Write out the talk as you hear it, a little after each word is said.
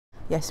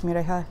Yes,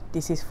 Miraiha,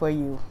 this is for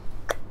you.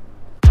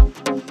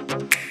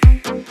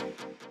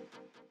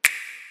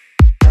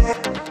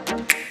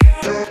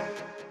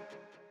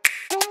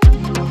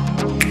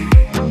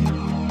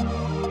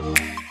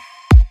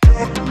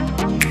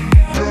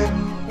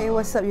 Hey,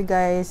 what's up you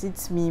guys?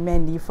 It's me,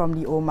 Mandy from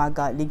the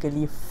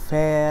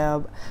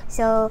omglegallyfab.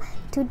 So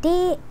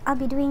today I'll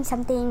be doing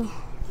something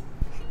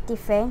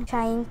different,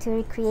 trying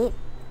to recreate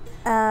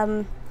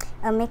a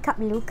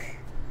makeup look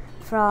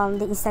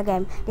from the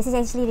Instagram. This is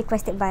actually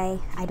requested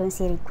by, I don't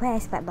say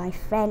request, but my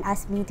friend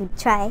asked me to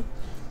try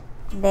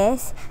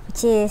this,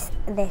 which is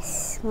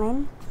this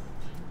one.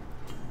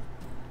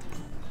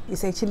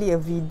 It's actually a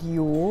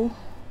video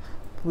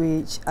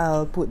which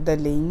I'll put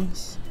the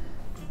links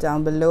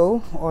down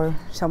below or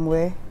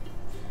somewhere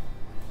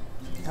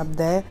up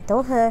there.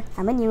 Told her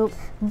I'm a noob,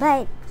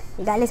 but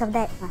regardless of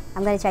that,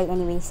 I'm gonna try it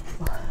anyways.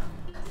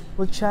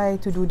 We'll try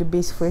to do the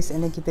base first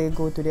and then kita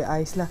go to the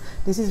eyes lah.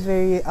 This is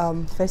very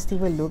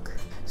festival look.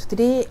 So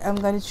today I'm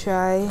gonna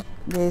try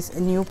this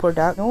new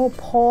product, No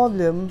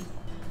Problem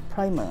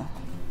Primer.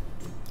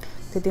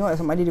 Kita tengok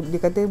sama ada dia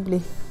kata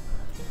boleh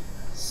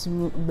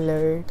smooth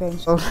blur kan.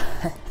 So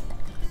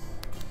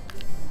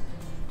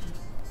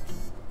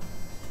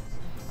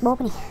Bau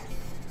apa ni?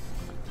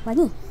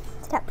 Wangi,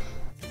 sedap.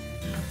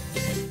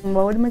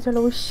 bau dia macam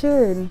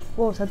lotion.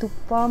 Wow, satu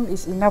pump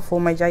is enough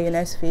for my giant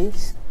ass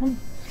face.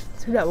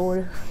 Sedap bau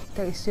dia.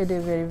 Tekstur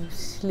dia very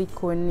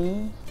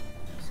silicone,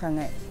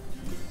 sangat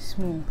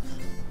smooth.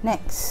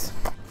 Next,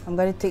 I'm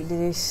gonna take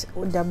this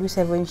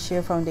W7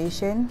 Sheer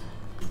Foundation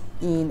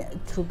in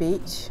True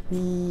Beige.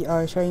 We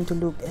are trying to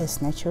look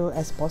as natural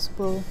as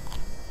possible.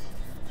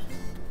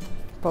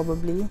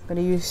 Probably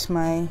gonna use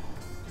my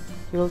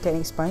Earl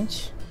Technique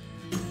sponge.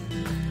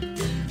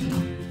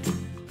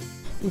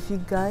 If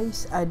you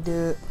guys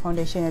ada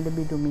foundation yang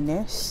lebih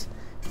luminous,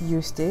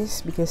 use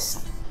this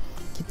because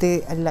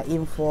kita adalah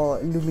aim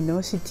for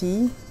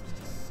luminosity,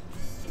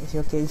 as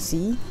you can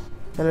see.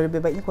 Kalau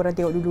lebih baiknya korang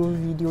tengok dulu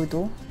video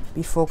tu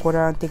before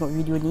korang tengok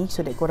video ni,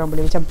 so that korang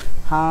boleh macam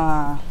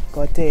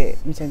got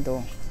it, macam tu.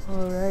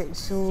 Alright,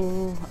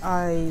 so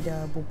I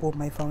dah bubuh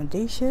my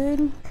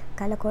foundation.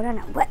 Kalau korang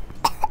nak buat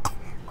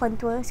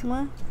contour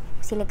semua,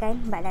 silakan,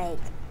 but like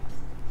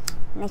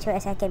natural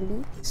as I can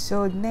be.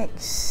 So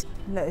next,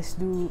 let's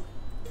do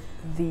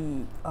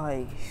the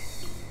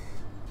eyes.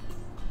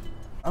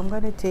 I'm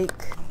gonna take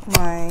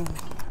my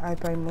eye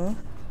primer,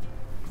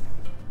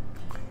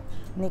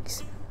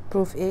 NYX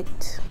Proof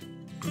It.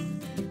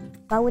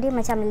 Bau dia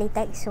macam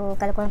latex, so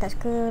kalau korang tak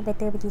suka,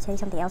 better pergi cari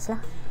something else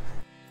lah.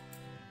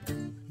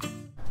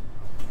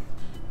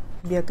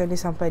 Biarkan dia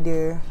sampai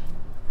dia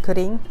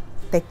kering,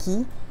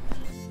 tacky.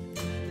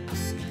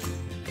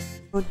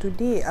 So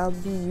today I'll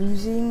be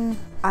using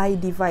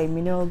IDOK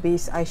Mineral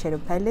Based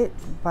Eyeshadow Palette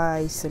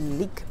by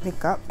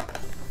SILKYGIRL.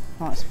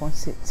 Not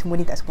sponsored. Semua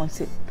ni tak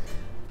sponsored.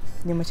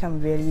 Dia macam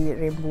very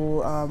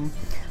rainbow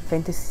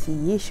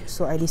fantasy-ish.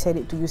 So I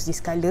decided to use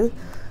this colour.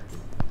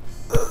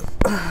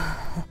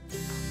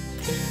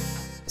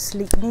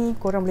 Slick ni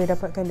korang boleh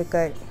dapatkan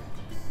dekat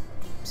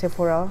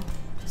Sephora.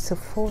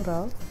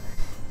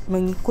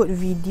 Mengikut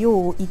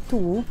video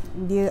itu,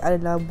 dia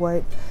adalah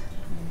buat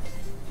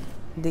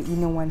the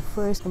inner one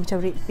first, macam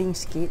red pink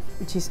sikit,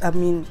 which is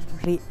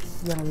red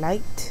yang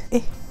light.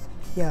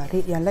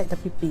 Red yang light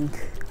tapi pink.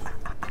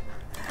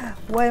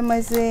 Why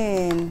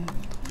mustn't?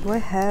 Do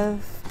I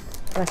have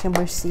brush yang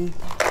bersih?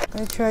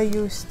 I'm gonna try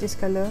use this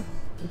colour,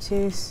 which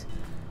is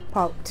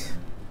Pout.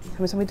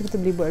 Sama-sama itu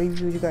kita boleh buat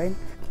review juga kan.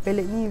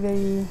 Palette ni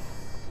very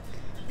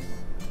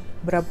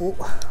berabuk.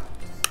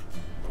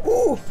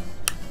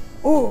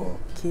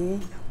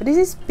 Okay, but this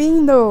is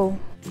pink though.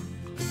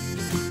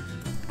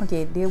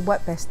 Okay, dia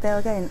buat pastel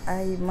kan.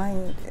 I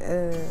might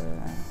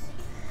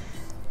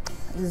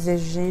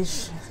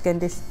exaggerate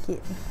dia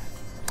sikit.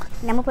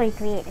 Nama pun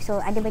recreate,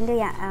 so ada benda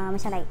yang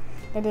macam like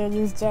dia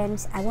use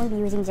gems. I won't be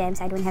using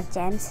gems, I don't have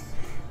gems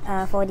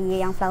for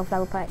the yang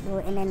flower part tu.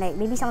 And then like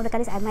maybe some of the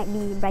colours I might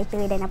be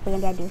brighter than apa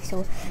yang dia ada.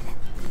 So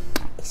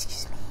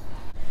excuse me,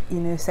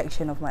 inner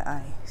section of my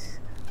eyes.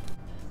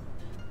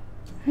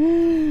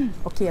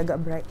 Okay,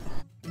 agak bright.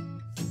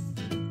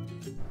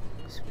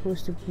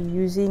 Supposed to be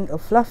using a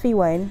fluffy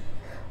one,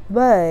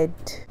 but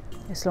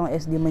as long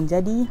as dia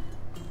menjadi,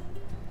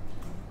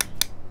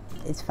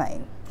 it's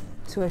fine.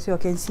 So as you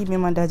can see,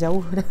 memang dah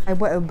jauh. I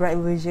buat a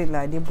bright version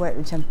lah. Dia buat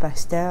macam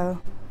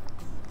pastel.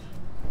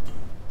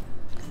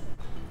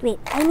 wait,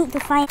 I need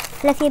to find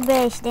fluffy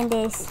brush than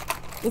this.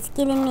 It's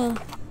killing me.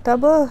 Tak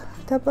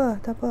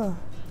apa.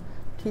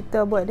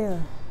 Kita buat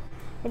dia.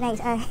 The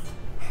next eye.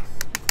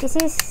 This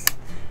is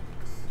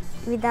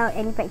without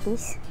any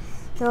practice.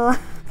 So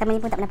selama ni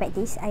pun tak pernah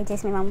practice. I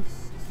just memang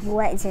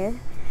buat je.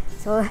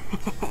 So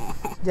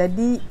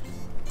jadi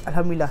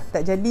alhamdulillah,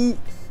 tak jadi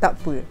tak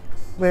apa.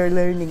 We're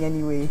learning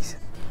anyways.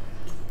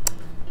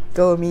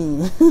 Go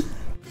me.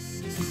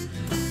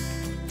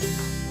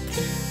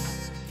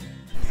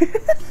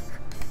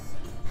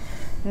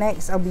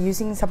 Next, I'll be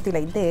using something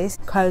like this,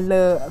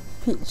 color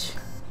peach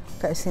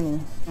kat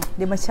sini.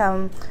 Dia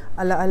macam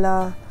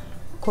ala-ala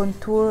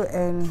contour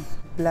and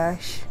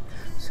blush.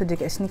 So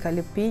dekat sini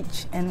colour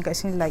peach and kat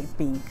sini light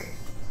pink.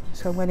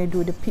 So I'm gonna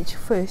do the peach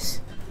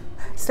first.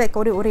 It's like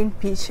orange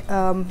peach.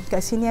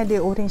 Kat sini ada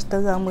orange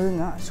terang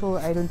merengak, so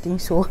I don't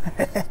think so.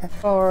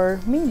 Or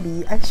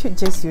maybe I should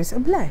just use a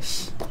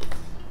blush.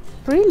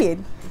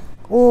 Brilliant.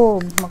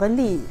 Oh,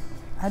 merelik.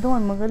 I don't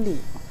want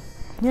merelik.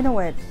 You know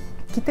what?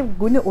 Kita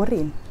guna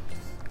orange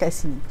kat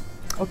sini.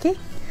 Okay?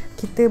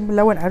 Kita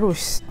melawan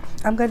arus.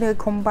 I'm gonna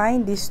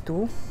combine these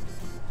two.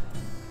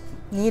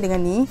 Ni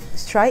dengan ni,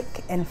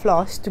 strike and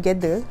floss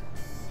together.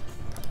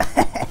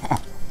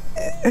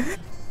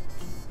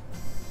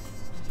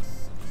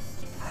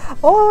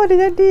 Oh,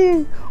 dia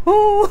jadi.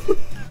 Oh,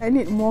 I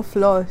need more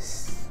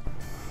floss.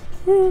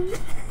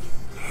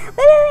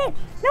 Wait.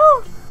 No.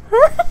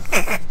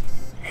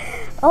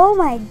 Oh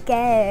my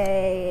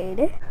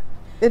god.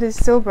 It is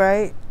so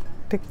bright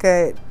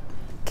dekat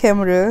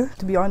camera.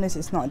 To be honest,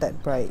 it's not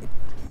that bright.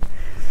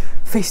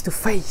 Face to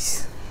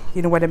face.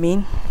 You know what I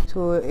mean?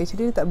 So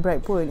actually dia tak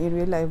bright pun in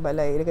real life, but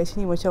like dekat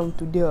sini macam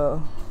tu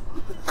dia.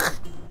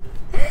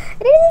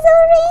 This is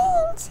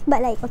orange.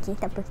 But like, okay,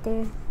 tak apa.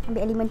 Kita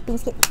ambil elemen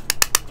pink sikit.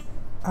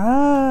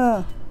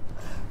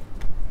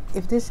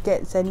 If this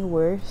gets any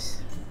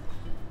worse,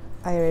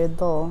 I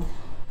redha.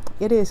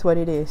 It is what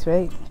it is,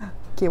 right?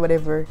 Okay,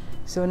 whatever.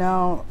 So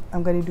now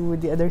I'm gonna do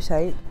the other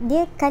side.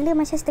 Dia colour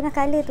macam setengah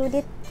colour tu,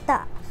 dia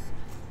tak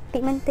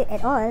pigmented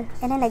at all.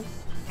 And then like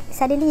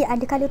suddenly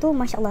ada colour tu,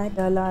 Masya Allah.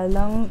 Dah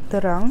lalang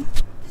terang,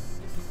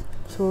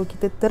 so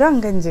kita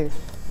terangkan je,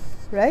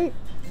 right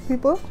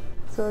people?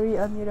 Sorry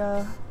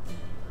Amira,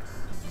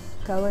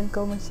 kawan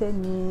kau macam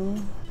ni,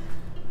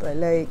 but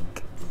like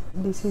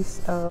this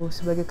is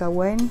sebagai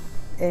kawan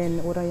and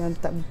orang yang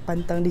tak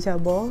pantang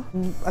dicabar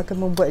akan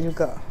membuat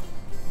juga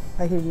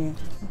akhirnya.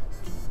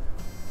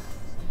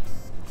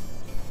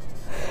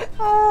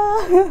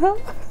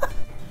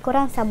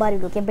 Korang sabar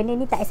dulu, okay? Benda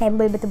ni tak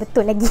assemble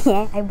betul-betul lagi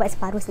I buat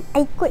separuh sikit.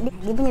 I ikut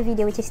dia punya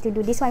video, which is to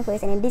do this one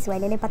first and then this one,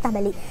 and then patah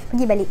balik,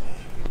 pergi balik.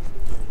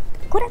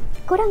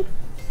 Korang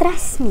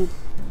trust me.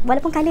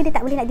 Walaupun colour dia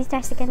tak boleh nak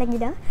ditrustkan lagi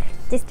dah,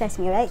 just trust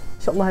me, right?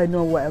 InsyaAllah I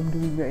know what I'm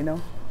doing right now.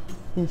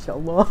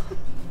 InsyaAllah.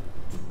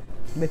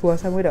 Dah keluar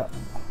sama tak?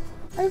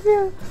 I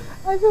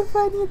feel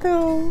funny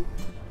though.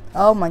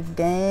 Oh my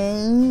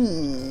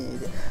god.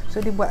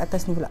 So dia buat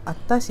atas ni pula.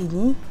 Atas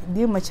ini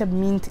dia macam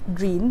minty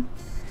green.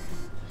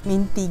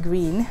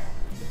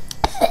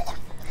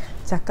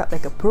 Cakap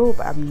like a pro,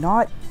 but I'm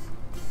not.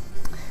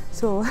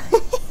 So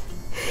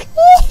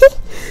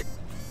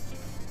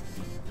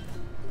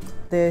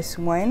this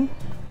one,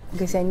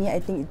 because I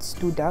think it's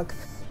too dark.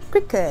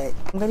 Cricket.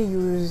 I'm gonna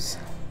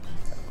use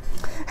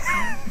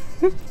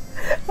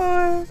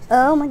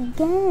Oh my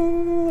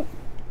god.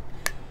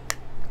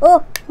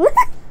 Oh.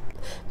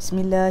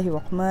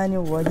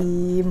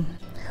 Bismillahirrahmanirrahim.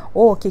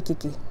 Oh, okay.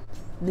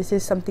 This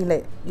is something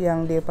like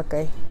yang dia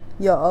pakai.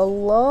 Ya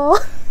Allah.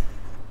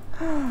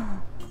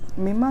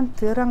 Memang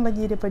terang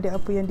lagi daripada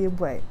apa yang dia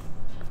buat,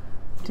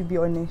 to be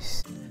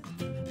honest.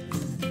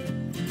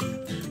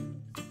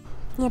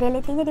 Ni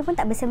realitinya dia pun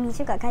tak bersemi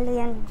juga. Colour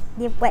yang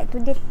dia buat tu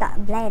dia tak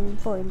blend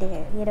pun.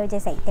 Dia, you know,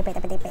 just like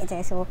tepek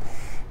je. So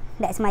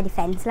that's my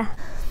defense lah.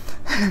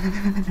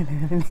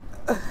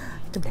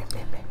 Itu blend.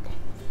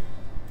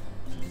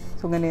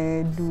 So I'm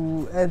gonna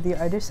do the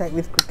other side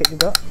with cricket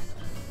juga.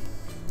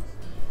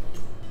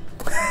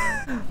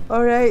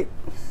 Alright.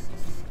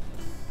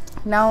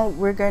 Now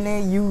we're gonna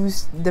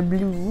use the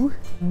blue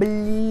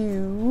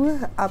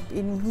up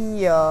in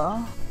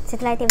here.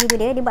 Setelah tengok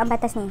video dia buat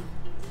batas ni.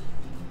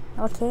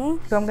 Okay.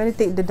 So I'm gonna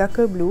take the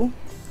darker blue,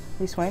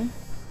 this one,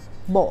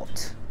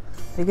 bold,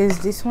 because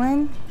this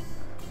one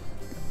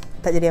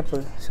tak jadi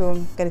apa. So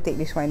I'm gonna take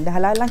this one. Dah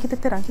halang kita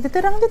terang je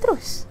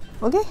terus.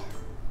 Okay?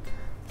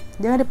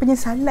 Jangan ada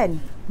penyesalan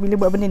bila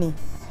buat benda ni.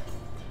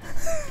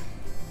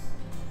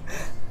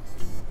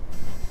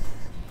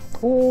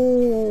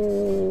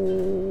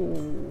 Oh.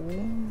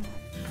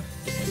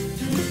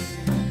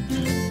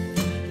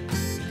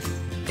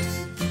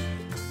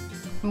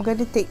 I'm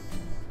gonna take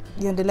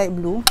yang the light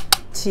blue,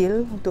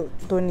 chill, untuk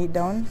tone it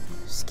down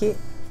sikit.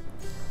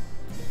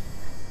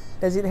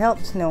 Does it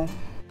help? No.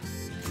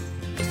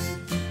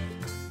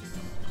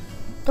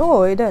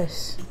 Oh, it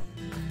does.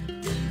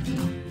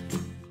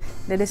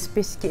 Dia ada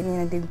space sikit ni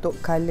nanti untuk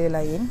colour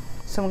lain.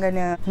 So I'm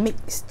gonna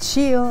mix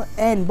chill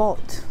and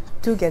bold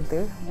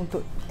together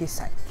untuk this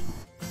side.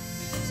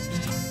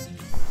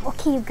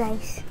 Okay you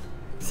guys,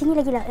 sini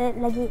lagi.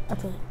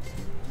 Okay.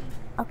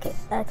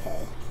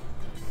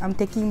 I'm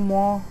taking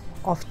more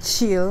of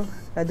chill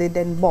rather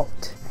than bold,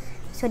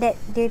 so that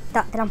dia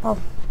tak terlampau.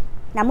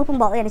 Nama pun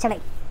bold kan, macam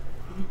like.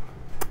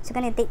 So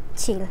gonna take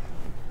chill.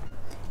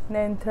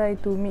 Then try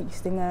to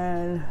mix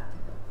dengan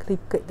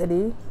cricket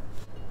tadi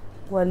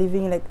while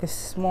leaving like a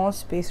small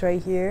space right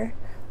here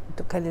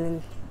untuk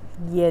colour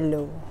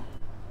yellow.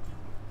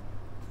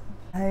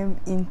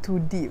 I'm in too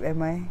deep,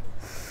 am I?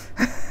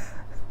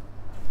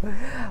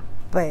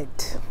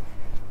 But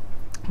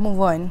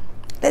move on.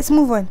 Let's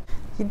move on.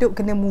 Hidup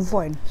kena move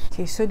on.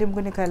 Okay, so dia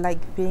menggunakan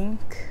light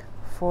pink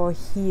for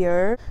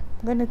here.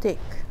 I'm gonna take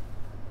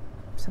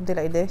something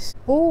like this.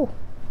 Oh,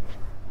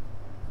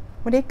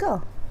 merdeka.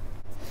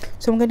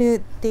 So I'm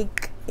gonna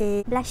take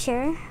a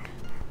blusher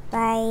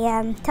by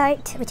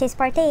Tarte, which is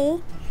Parte,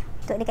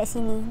 untuk dekat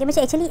sini. Dia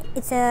macam actually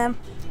it's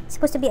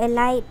supposed to be a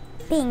light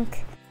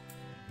pink.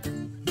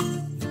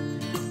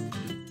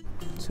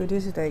 So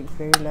this is like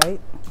very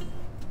light.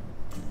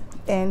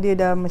 And dia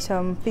dah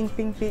macam pink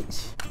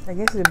peach. I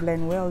guess dia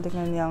blend well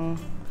dengan yang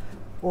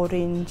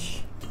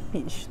orange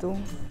peach tu.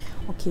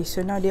 Okay, so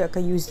now dia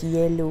akan use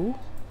yellow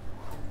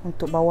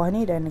untuk bawah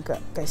ni dan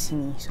dekat kat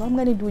sini. So I'm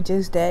gonna do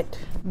just that.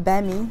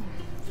 Bammy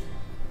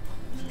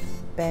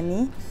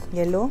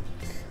yellow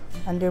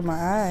under my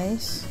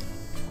eyes.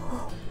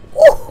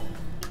 Oh!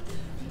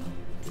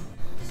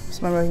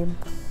 Bismillahirrahmanirrahim.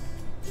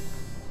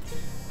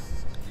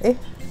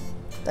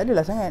 Tak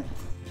adalah sangat.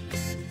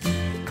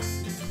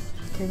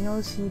 Can you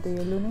all see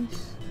the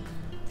yellowness?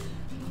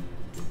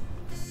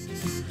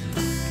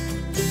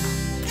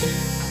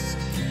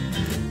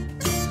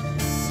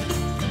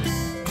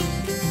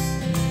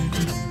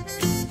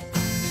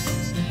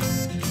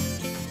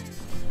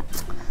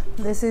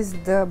 This is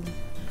the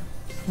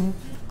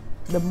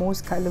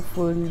most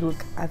colourful look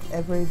I've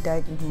ever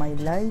done in my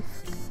life,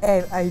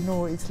 and I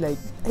know it's like,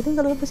 I think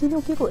kalau sampai sini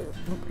okay kot,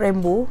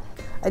 rainbow.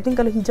 I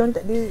think kalau hijau ni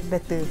tak ada,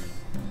 better.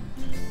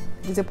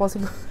 Is it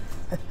possible?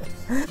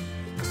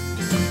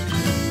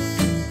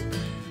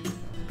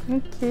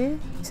 Okay,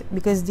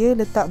 because dia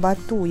letak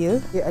batu ya,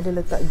 dia ada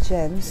letak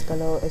gems.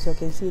 Kalau as you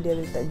can see, dia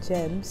letak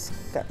gems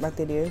kat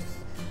mata dia,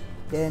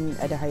 then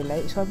ada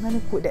highlight. So I'm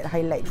gonna put that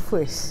highlight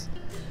first,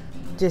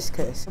 just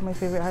cause. So my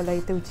favourite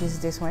highlighter, which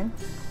is this one,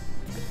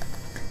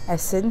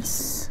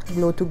 Essence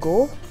Glow to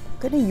Go.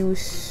 Gonna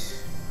use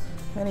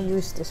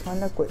this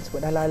one lah kot,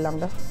 sebab dah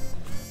lalang dah.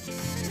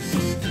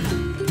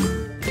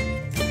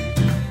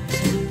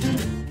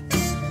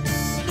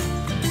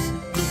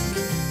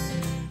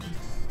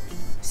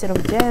 Instead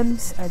of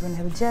gems, I don't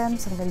have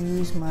gems. I'm gonna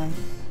use my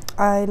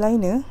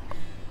eyeliner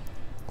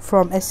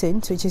from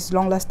Essence, which is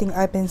long lasting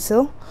eye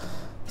pencil,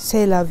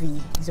 C'est La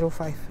Vie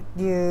 05.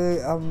 Dia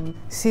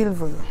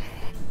silver.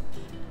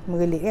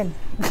 Merelit kan?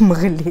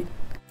 Merelit.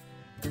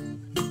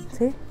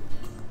 See?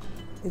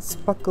 It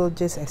sparkled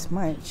just as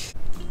much.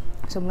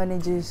 So I'm gonna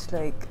just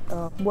like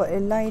buat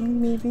a line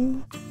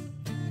maybe.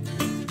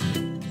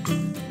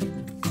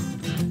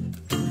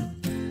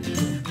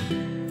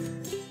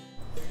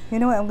 You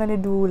know what, I'm gonna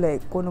do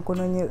like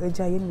kono-kononnya a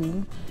giant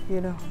wing,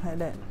 you know,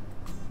 like that.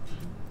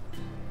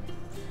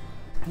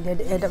 Dia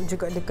ada add up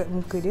juga dekat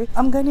muka dia.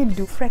 I'm gonna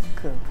do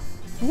freckle.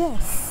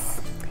 Yes.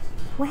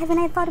 Why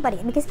haven't I thought about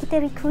it? Because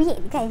kita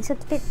recreate kan, so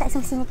kita tak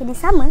semestinya kena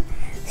sama.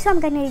 So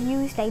I'm gonna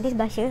use like this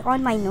blusher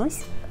on my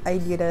nose.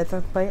 Idea dah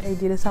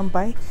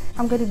sampai.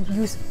 I'm gonna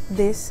use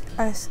this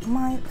as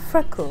my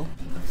freckle.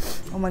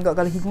 Oh my god,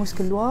 kalau hingus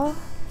keluar,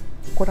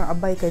 korang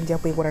abaikan je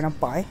apa yang korang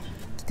nampak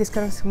Kita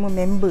sekarang semua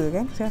member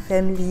kan, sekarang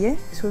family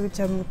so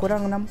macam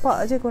korang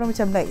nampak je, korang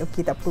macam like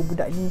okay tak apa,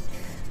 budak ni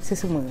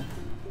sesama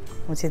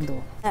macam tu.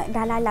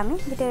 Dah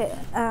lalang kita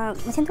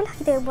macam tu lah,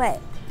 kita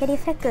buat jadi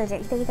freckle je,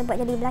 kita buat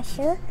jadi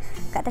blusher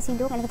kat atas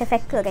hidung dan kita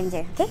freckle kan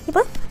je. Okay,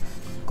 people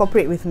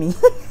cooperate with me.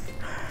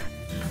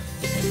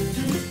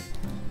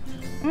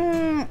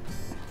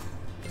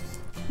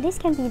 This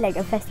can be like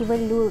a festival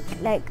look,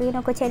 like you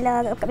know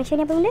Coachella kat Malaysia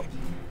ni apa benda?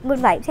 Good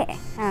vibes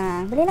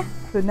boleh lah.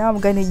 So now I'm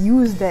gonna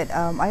use that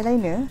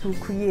eyeliner to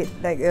create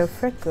like a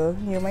freckle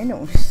near my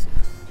nose,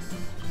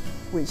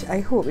 which I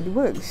hope it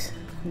works,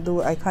 though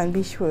I can't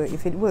be sure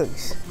if it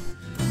works.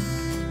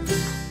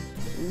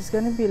 It's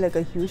gonna be like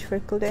a huge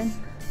freckle then.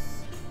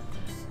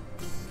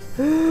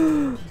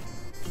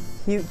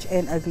 Huge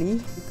and ugly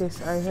because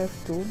I have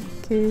to.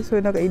 Okay, so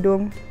nak kat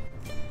hidung.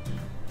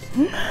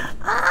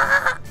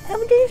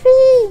 I'm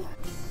dizzy.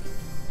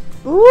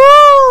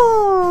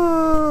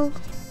 Ooh.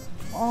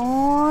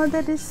 Oh,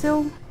 that is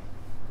so.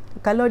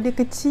 Kalau dia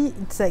kecil,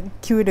 it's like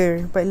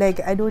cuter, but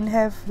like I don't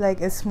have like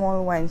a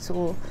small one,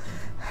 so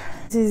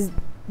this is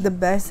the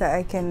best that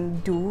I can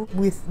do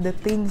with the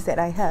things that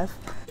I have.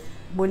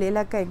 Boleh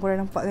lah kan,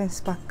 korang nampak kan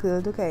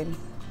sparkle tu kan.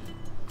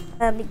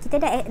 Kita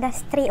dah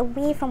stray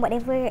away from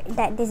whatever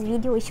that this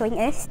video is showing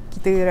us.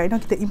 Kita right now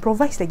kita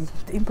improvise lagi.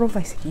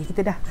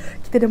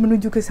 Kita dah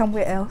menuju ke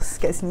somewhere else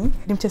kat sini.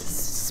 Dia macam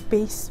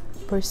space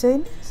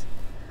person.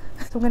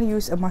 So I'm gonna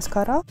use a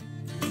mascara.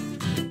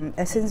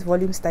 Essence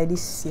Volume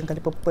Stylist yang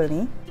colour purple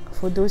ni.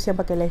 For those yang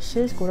pakai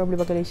lashes, korang boleh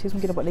pakai lashes,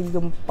 mungkin dapat lagi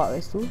gempak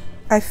kat situ.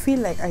 I feel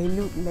like I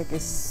look like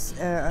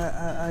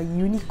a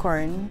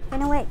unicorn. You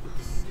know what?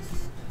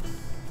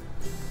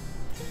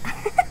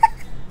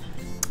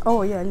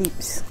 Oh yeah,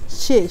 lips.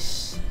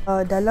 Shish.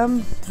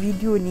 Dalam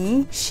video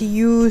ni, she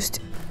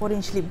used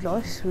orange lip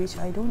gloss, which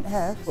I don't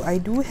have.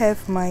 I do have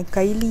my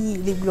Kylie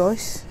lip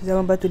gloss,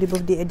 Zaman Batu dia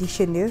birthday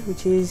edition dia,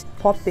 which is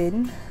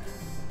Poppin'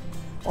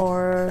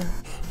 or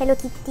Hello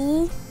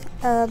Kitty.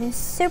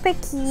 Super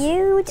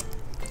cute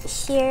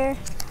sheer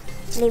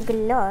lip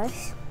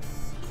gloss.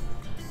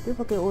 Dia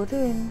pakai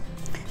orange.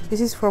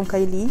 This is from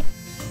Kylie.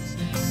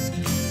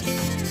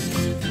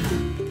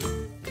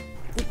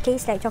 It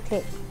tastes like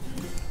chocolate.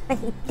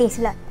 It tastes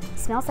like,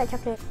 smells like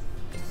chocolate.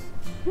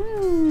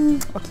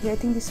 Okay, I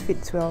think this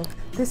fits well.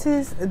 This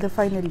is the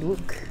final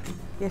look.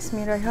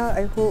 Yasmin Raiha,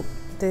 I hope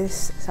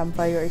this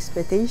sampai your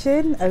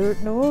expectation. I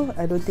don't know.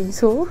 I don't think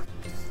so.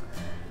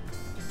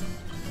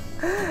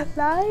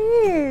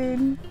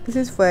 Lain. This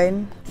is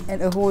fun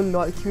and a whole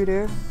lot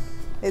cuter,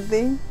 I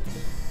think.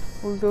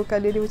 Although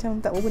colour dia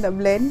macam tak apa nak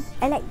blend.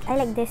 I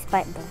like this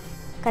part though.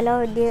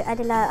 Kalau dia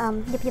adalah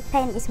dia punya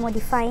pen is more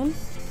defined,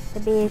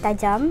 lebih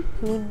tajam,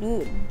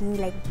 maybe be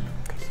like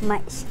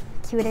much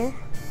cuter.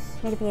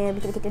 Dia punya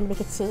bikin-bikin lebih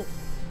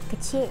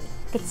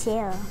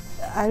kecil.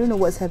 I don't know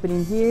what's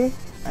happening here.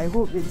 I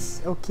hope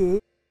it's okay.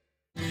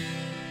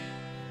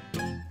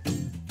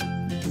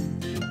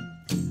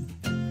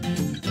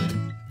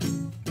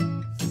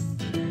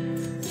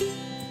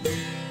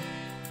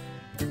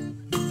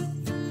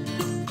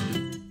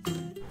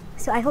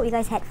 So I hope you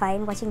guys had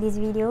fun watching this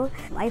video.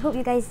 I hope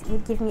you guys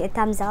would give me a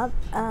thumbs up.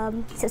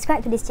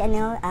 Subscribe to this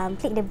channel.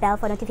 Click the bell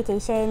for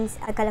notifications.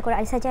 Kalau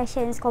korang ada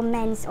suggestions,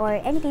 comments or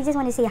anything, just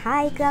want to say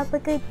hi ke apa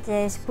ke,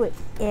 just put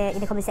in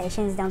the comment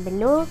sections down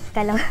below.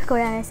 Kalau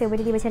korang rasa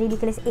benda ni macam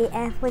ridiculous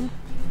AF pun,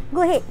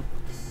 go ahead.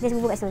 Just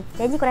buat kat situ.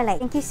 Janji korang like.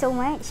 Thank you so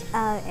much.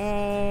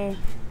 And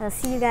I'll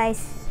see you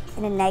guys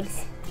in the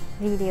next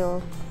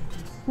video.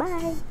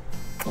 Bye.